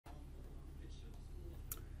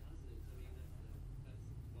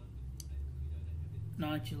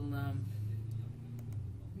Nigel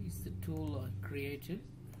is the tool I created.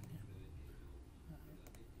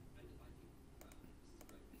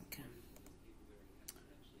 Okay.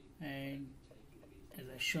 And as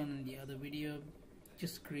I shown in the other video,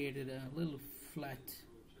 just created a little flat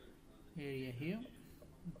area here.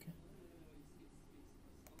 Okay.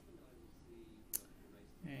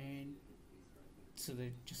 And so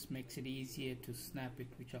that just makes it easier to snap it,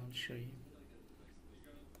 which I'll show you.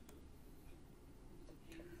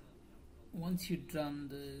 Once you've done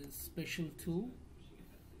the special tool,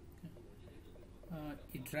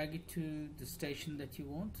 you drag it to the station that you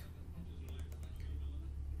want,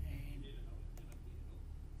 and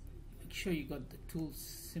make sure you got the tool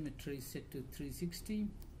symmetry set to 360.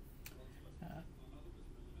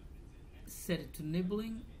 Set it to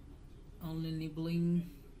nibbling, only nibbling.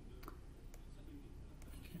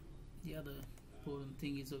 Okay. The other important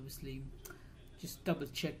thing is obviously just double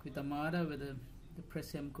check with Amada whether the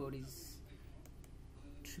press M code is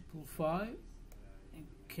 555.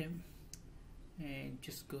 Okay, and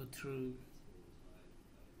just go through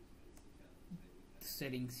the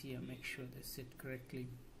settings here, make sure they're set correctly.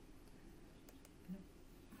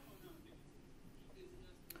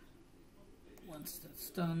 Once that's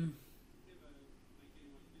done,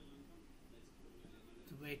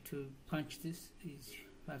 the way to punch this is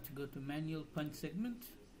you have to go to manual punch segment.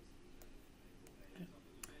 Okay.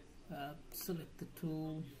 Select the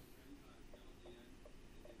tool,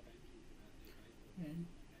 and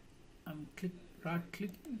I'm right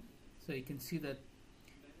clicking, so you can see that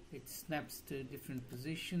it snaps to different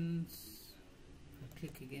positions. If I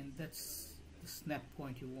click again, that's the snap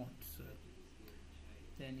point you want, so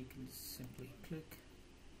then you can just simply click.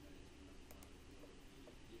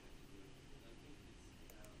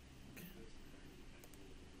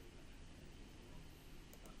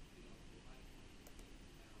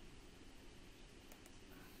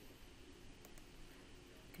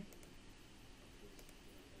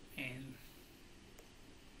 And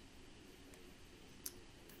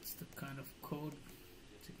that's the kind of code,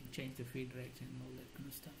 so you can change the feed rate and all that kind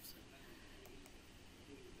of stuff. So